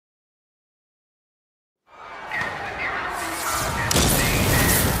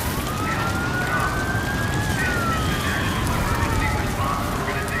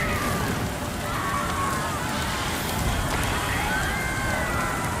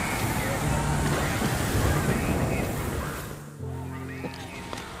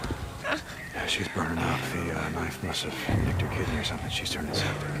she's burning out. The knife must have nicked her kidney or something. She's turning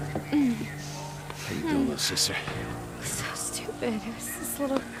septic. How you doing, little sister? So stupid. It was this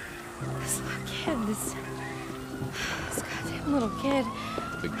little kid. This goddamn little kid.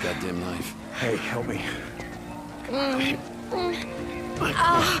 Big goddamn knife. Hey, help me.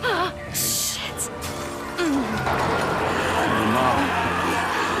 Shit. Mom.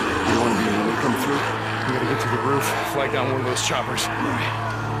 You want to be when we come through? We gotta get to the roof, flag down one of those choppers. All right.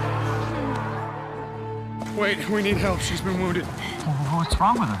 Wait, we need help. She's been wounded. What's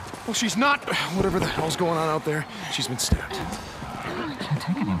wrong with her? Well, she's not. Whatever the hell's going on out there, she's been stabbed. I can't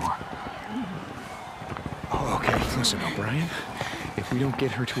take it anymore. Oh, okay. Listen, O'Brien. If we don't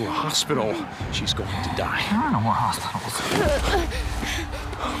get her to a hospital, she's going to die. There are no more hospitals.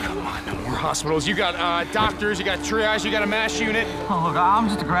 Oh, come on. No more hospitals. You got doctors, you got triage, you got a MASH unit. Oh, look, I'm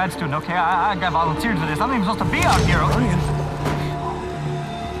just a grad student, okay? I got volunteered for this. I'm not even supposed to be out here. O'Brien.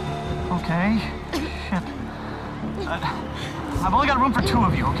 Okay. Shit. I've only got room for 2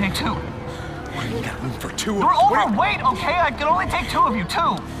 of you, okay? 2. We got room for 2 of You're us. overweight, okay? I can only take 2 of you,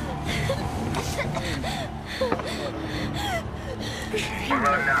 2.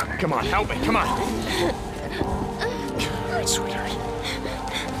 Come on, help me. Come on. All right, sweetheart.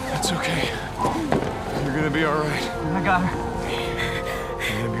 That's okay. You're gonna be all right. I got her.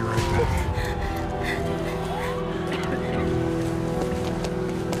 I'm gonna be right back.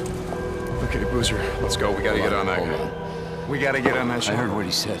 Okay, Boozer, let's go. We gotta get on that Hold guy. on. We gotta get on that I ship. heard what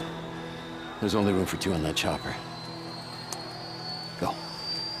he said. There's only room for 2 on that chopper. Go.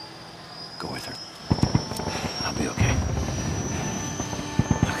 Go with her. I'll be okay.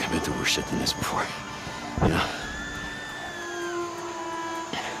 Look, I've been through worse shit than this before. You know?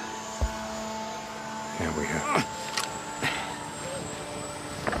 Yeah, we have.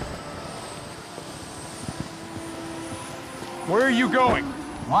 Where are you going?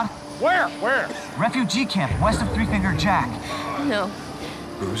 What? Where? Refugee camp, west of Three Finger Jack. No.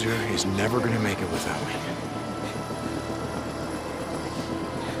 Boozer is never gonna make it without me.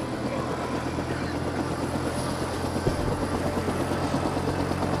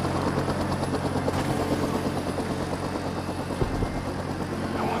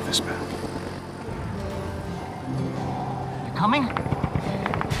 I want this back. You coming?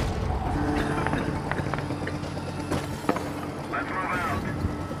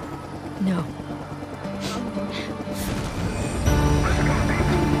 No.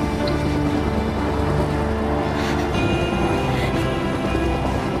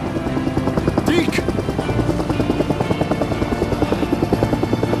 Deke!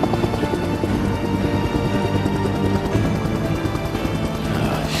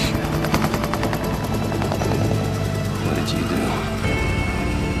 Oh, shit. What did you do?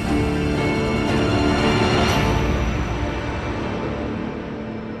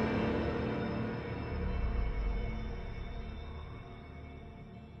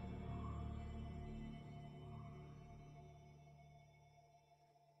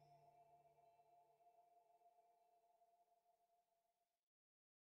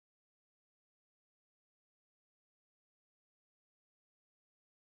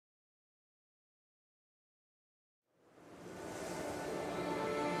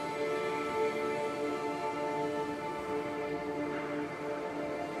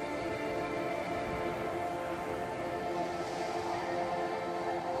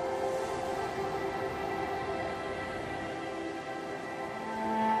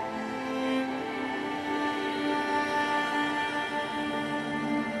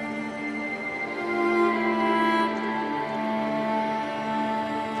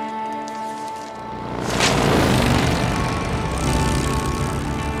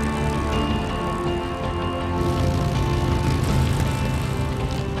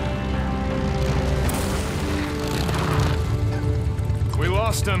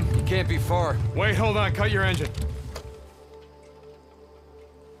 Lost him. Can't be far. Wait, hold on. Cut your engine.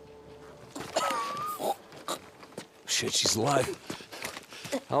 Shit, she's alive.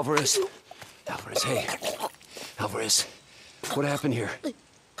 Alvarez. Alvarez, hey. Alvarez, what happened here?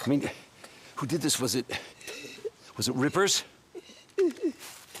 I mean, who did this? Was it Rippers?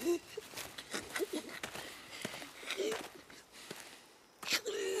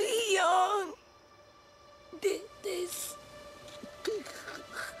 Leon did this.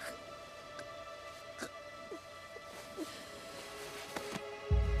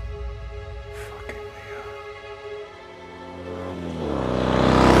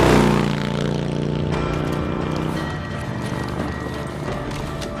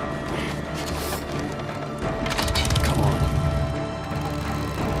 Come on.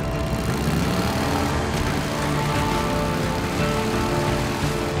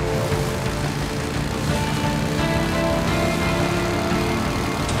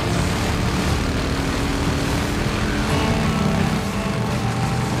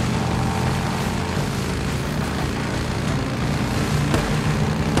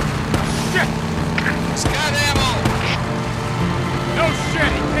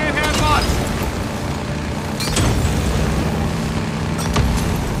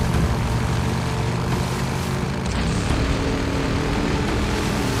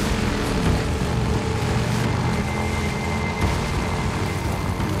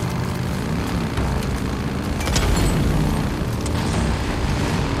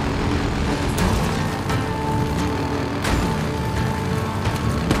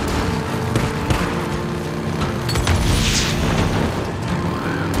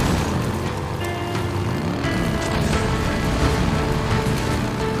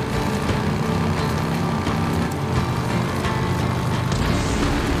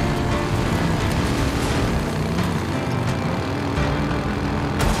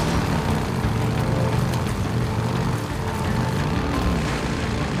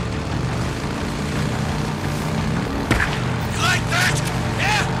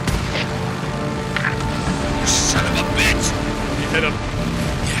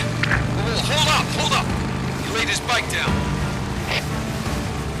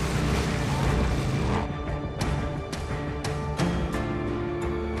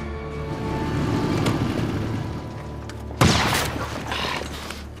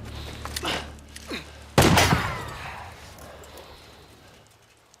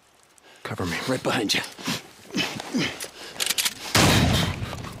 Cover me. Right behind you.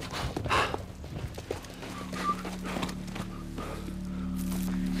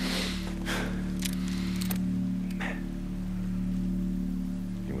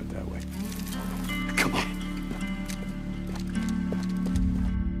 He went that way. Come on.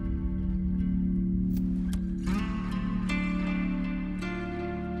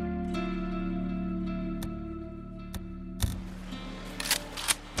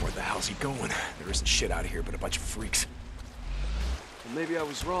 Where the hell's he going? There isn't shit out of here but a bunch of freaks. Well, maybe I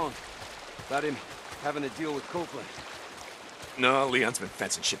was wrong about him having to deal with Copeland. No, Leon's been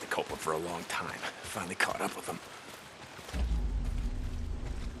fencing shit to Copeland for a long time. Finally caught up with him.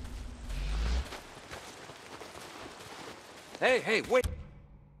 Hey, wait!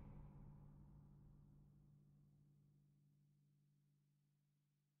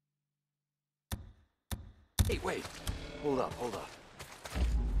 Hey, wait. Hold up.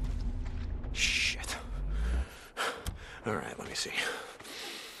 Shit. All right, let me see.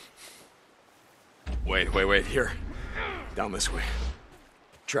 Wait. Here. Down this way.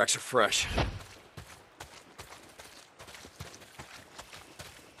 Tracks are fresh.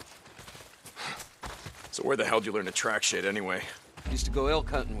 So where the hell did you learn to track shit anyway? Used to go elk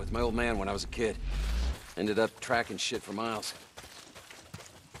hunting with my old man when I was a kid. Ended up tracking shit for miles.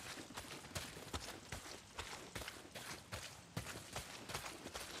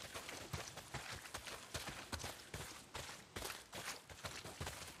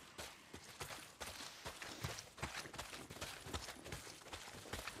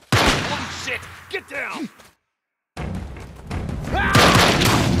 Holy shit! Get down!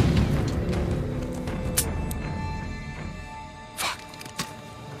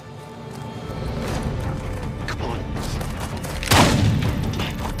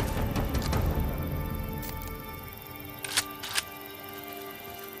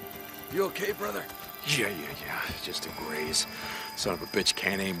 You okay, brother? Yeah. Just a graze. Son of a bitch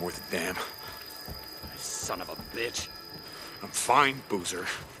can't aim worth a damn. Son of a bitch. I'm fine, Boozer.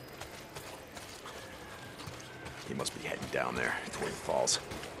 He must be heading down there, toward the falls.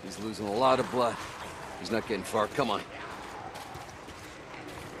 He's losing a lot of blood. He's not getting far. Come on.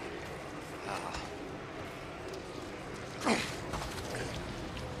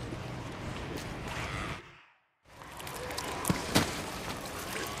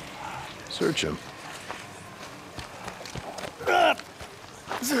 Search him.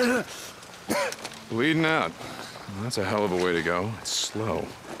 Bleeding out. Well, that's a hell of a way to go. It's slow.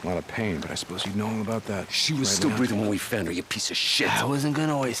 A lot of pain, but I suppose you know all about that. She was still breathing when we found her, you piece of shit. I wasn't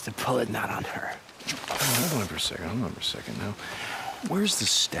gonna waste a bullet, not on her. Hold on for a second now. Where's the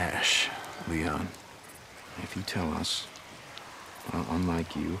stash, Leon? If you tell us, well,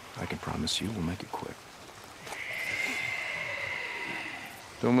 unlike you, I can promise you we'll make it quick.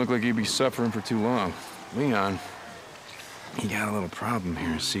 Don't look like you'd be suffering for too long. Leon, you got a little problem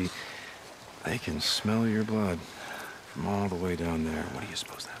here. See, they can smell your blood from all the way down there. What do you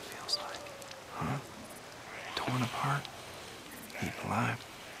suppose that feels like? Huh? Torn apart? Eaten alive?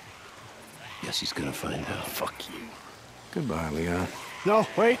 Yes, he's gonna find out. Fuck you. Goodbye, Leon. No,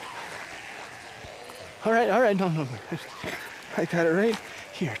 wait. All right, no. I got it right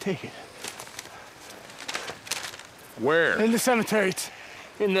here, take it. Where? In the cemetery. It's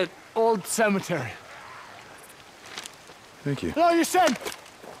in the old cemetery. Thank you. No, you said.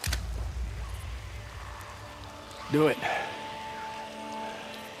 Do it.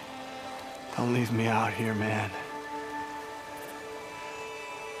 Don't leave me out here, man.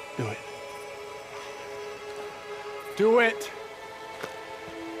 Do it. Do it.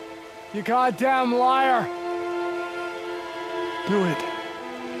 You goddamn liar. Do it.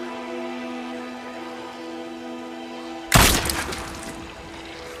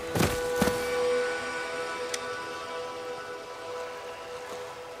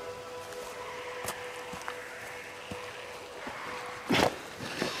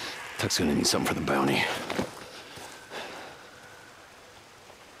 Tuck's gonna need something for the bounty.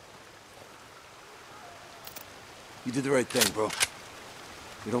 You did the right thing, bro.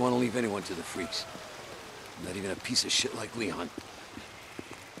 You don't want to leave anyone to the freaks. Not even a piece of shit like Leon.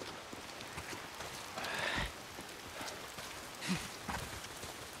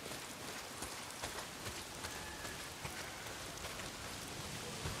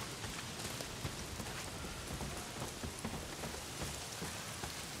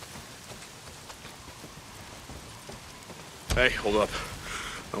 Hey, hold up.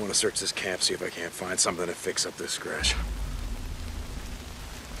 I want to search this camp, see if I can't find something to fix up this scratch.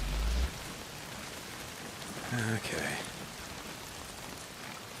 Okay.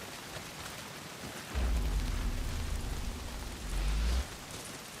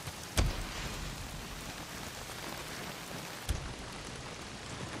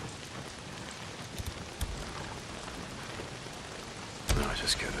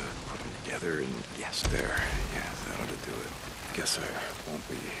 just gotta put them together and yes, there. Yeah, that ought to do it. Guess I won't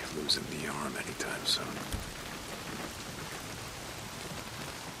be losing the arm anytime soon.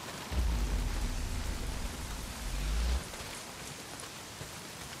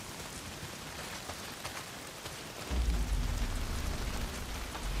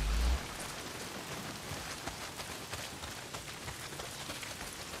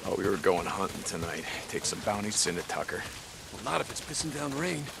 Oh, we were going hunting tonight. Take some bounties into Tucker. Well, not if it's pissing down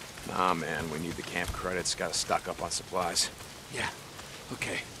rain. Nah, man, we need the camp credits. Gotta stock up on supplies. Yeah,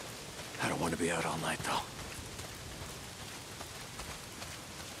 okay. I don't want to be out all night, though.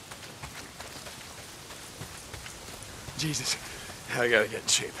 Jesus, I gotta get in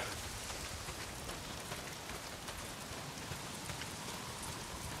shape.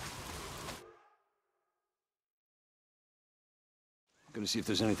 Gonna see if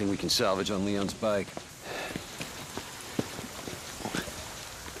there's anything we can salvage on Leon's bike.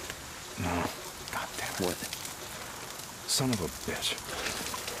 No. God damn it. What? Son of a bitch.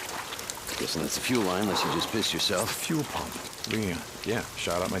 Guessing that's the fuel line, unless you just pissed yourself. Fuel pump. Leon. Yeah,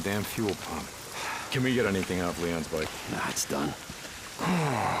 shot out my damn fuel pump. Can we get anything off Leon's bike? Nah, it's done.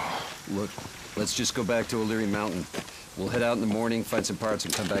 Look, let's just go back to O'Leary Mountain. We'll head out in the morning, find some parts,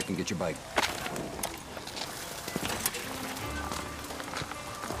 and come back and get your bike.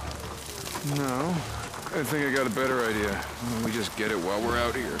 No. I think I got a better idea. Why don't we just get it while we're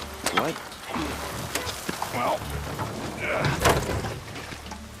out here? What? Well...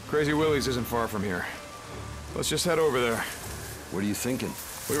 Crazy Willie's isn't far from here. Let's just head over there. What are you thinking?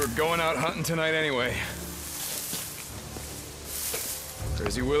 We were going out hunting tonight anyway.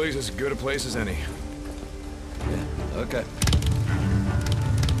 Crazy Willie's is as good a place as any. Yeah, okay.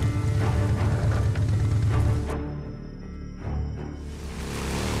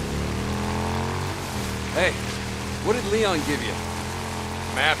 Hey, what did Leon give you?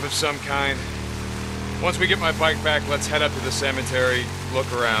 Map of some kind. Once we get my bike back, let's head up to the cemetery,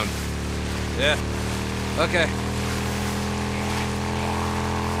 look around. Yeah, okay.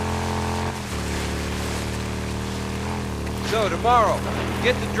 So tomorrow,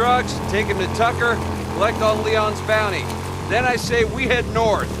 get the drugs, take him to Tucker, collect all Leon's bounty. Then I say we head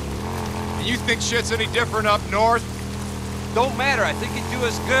north. And you think shit's any different up north? Don't matter, I think it'd do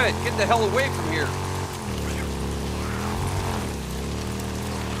us good. Get the hell away from here.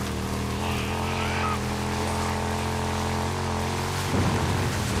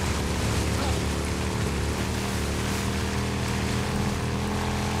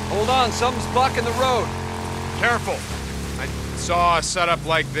 Hold on, something's blocking the road. Careful. I saw a setup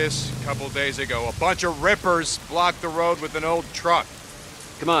like this a couple days ago. A bunch of rippers blocked the road with an old truck.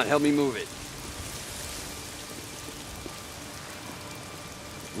 Come on, help me move it.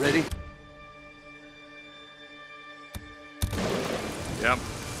 Ready? Yep.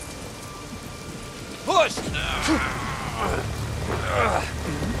 Push!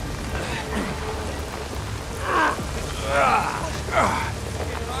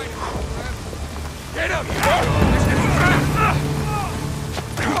 Get up!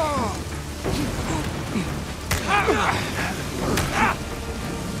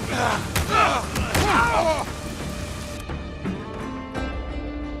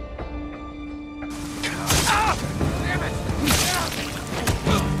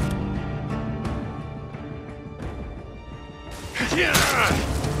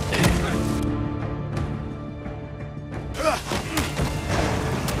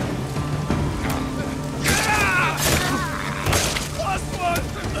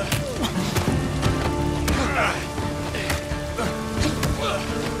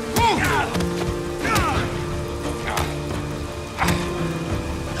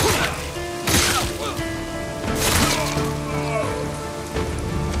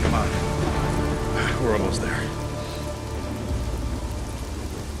 We're almost there.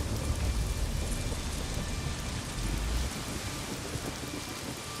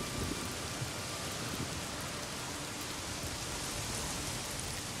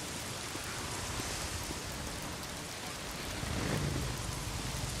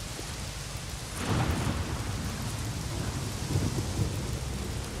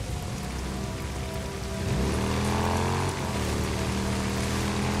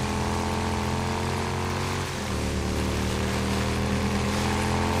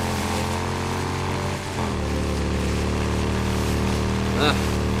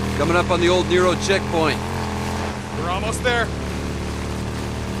 Coming up on the old Nero checkpoint. We're almost there.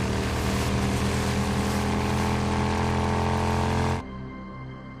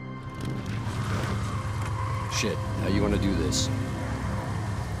 Shit, how you want to do this?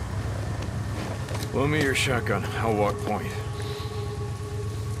 Loan me your shotgun. I'll walk point.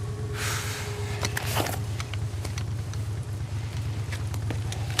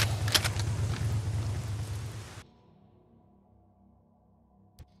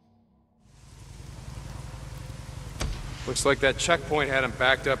 Looks like that checkpoint had him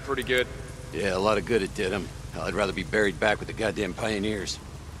backed up pretty good. Yeah, a lot of good it did him. Hell, I'd rather be buried back with the goddamn pioneers.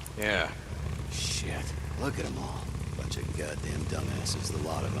 Yeah. Shit. Look at them all. Bunch of goddamn dumbasses, the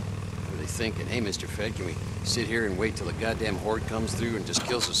lot of them. What are they thinking? Hey, Mr. Fed, can we sit here and wait till the goddamn horde comes through and just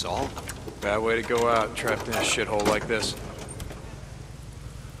kills us all? Bad way to go out, trapped in a shithole like this.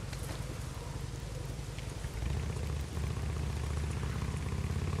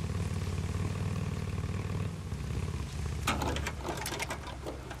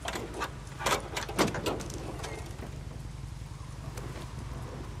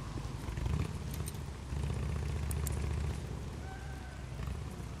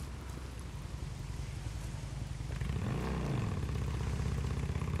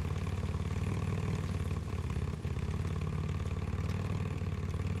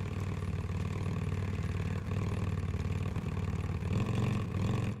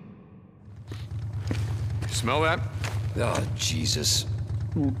 Smell that? Oh, Jesus.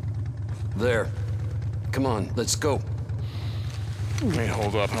 There. Come on, let's go. Wait,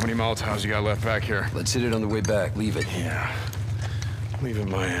 hold up. How many Molotovs you got left back here? Let's hit it on the way back. Leave it. Yeah. Leave it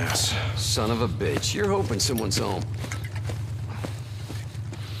my ass. Son of a bitch. You're hoping someone's home.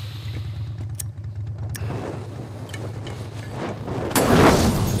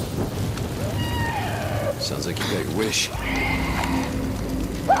 Sounds like you got your wish.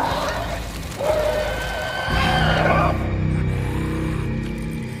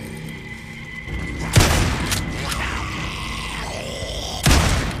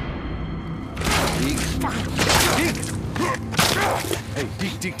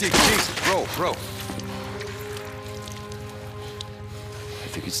 Deke, bro. I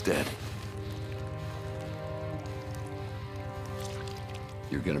think it's dead.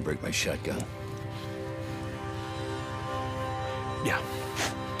 You're gonna break my shotgun. Yeah.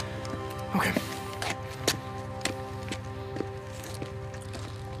 Okay.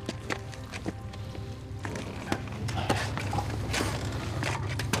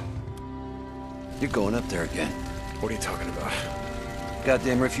 You're going up there again. What are you talking about?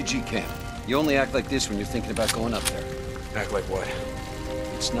 Goddamn refugee camp. You only act like this when you're thinking about going up there. Act like what?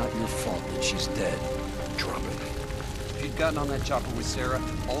 It's not your fault that she's dead. Drop it. If you'd gotten on that chopper with Sarah,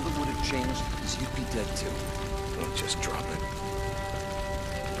 all that would have changed is you'd be dead too. Look, just drop it.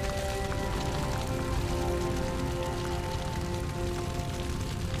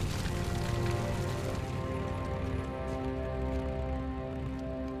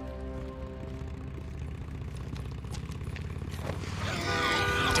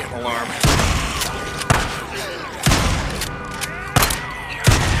 Damn alarm.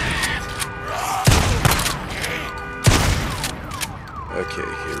 Okay,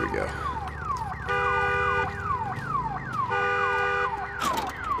 here we go.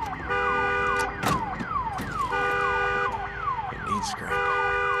 I need scrap.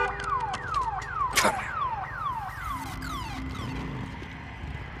 Cut it out.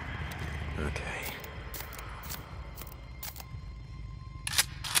 Okay.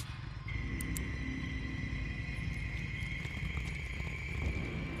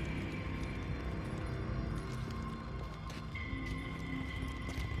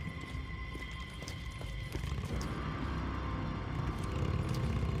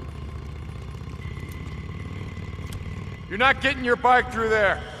 You're not getting your bike through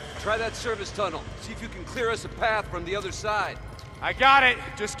there. Try that service tunnel. See if you can clear us a path from the other side. I got it.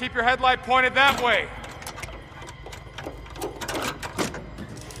 Just keep your headlight pointed that way.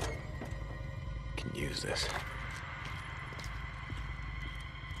 Can use this.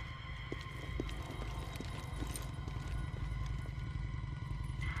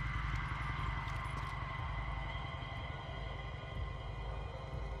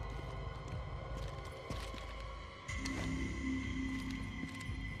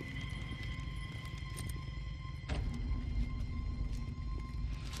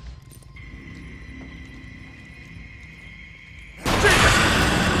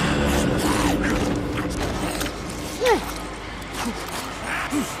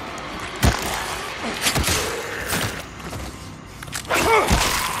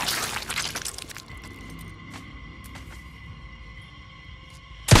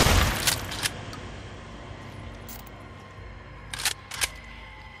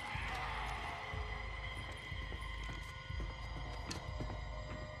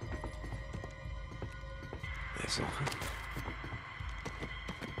 This'll...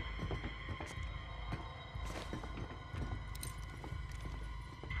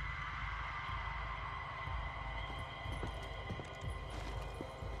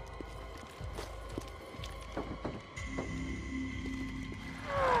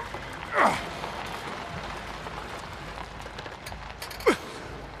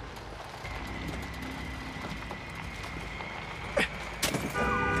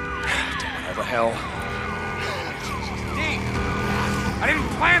 All the hell. Deke! I didn't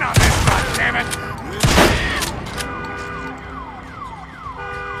plan on this, goddammit!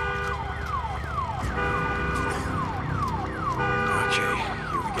 Okay,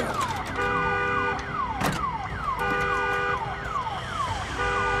 here we go.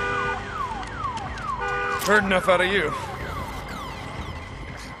 Heard enough out of you.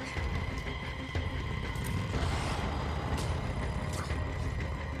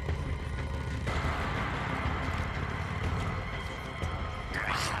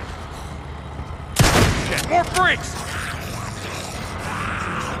 More freaks!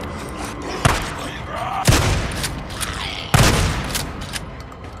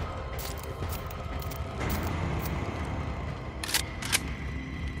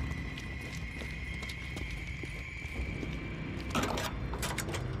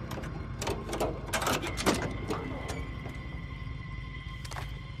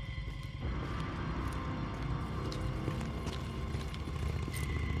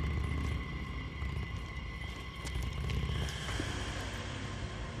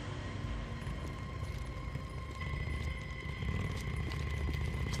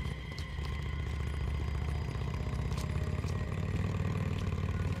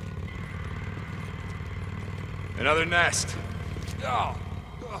 Another nest. Oh.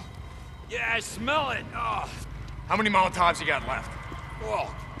 Yeah, I smell it. Oh. How many Molotovs you got left?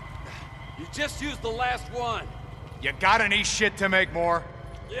 Oh. You just used the last one. You got any shit to make more?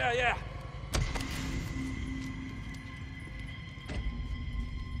 Yeah.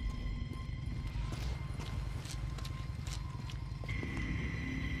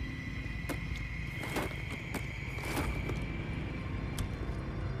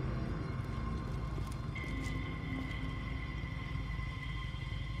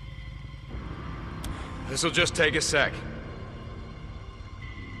 This'll just take a sec.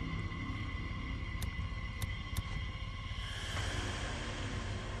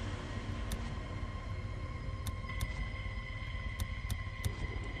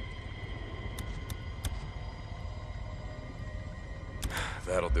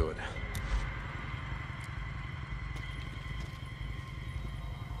 That'll do it.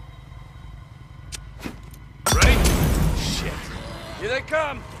 Ready? Shit. Here they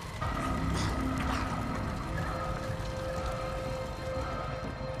come.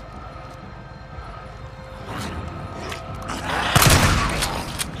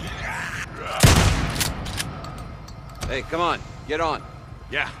 Hey, come on, get on.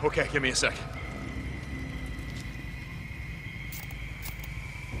 Yeah, okay, give me a sec.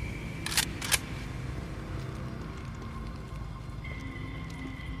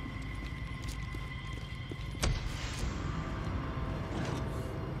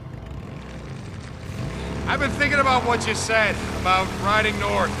 I've been thinking about what you said about riding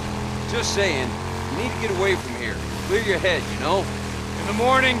north. Just saying, you need to get away from here. Clear your head, you know? In the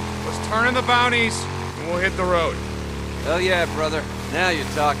morning, let's turn in the bounties, and we'll hit the road. Hell yeah, brother. Now you're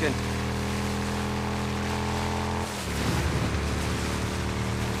talking.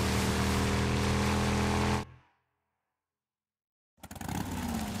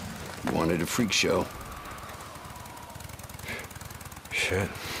 You wanted a freak show? Shit.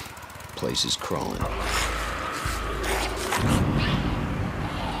 Place is crawling.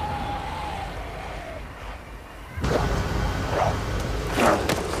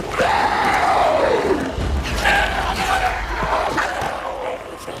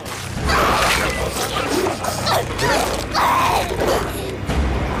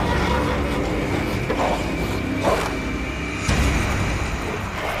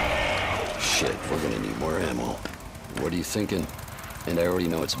 Shit, we're gonna need more ammo. What are you thinking? And I already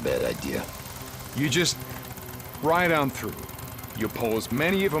know it's a bad idea. You just ride on through. You pull as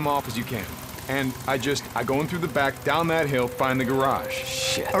many of them off as you can. And I go in through the back, down that hill, find the garage.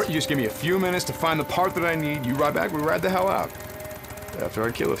 Shit. All right, you just give me a few minutes to find the part that I need. You ride back, we ride the hell out. After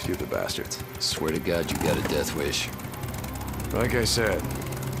I kill a few of the bastards. Swear to God, you got a death wish. Like I said,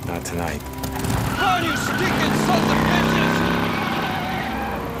 not tonight. Run, you stinking sons of bitches!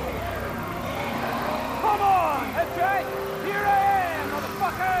 Come on! That's right! Here I am,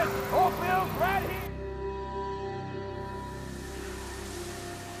 motherfuckers! Oakville's right here!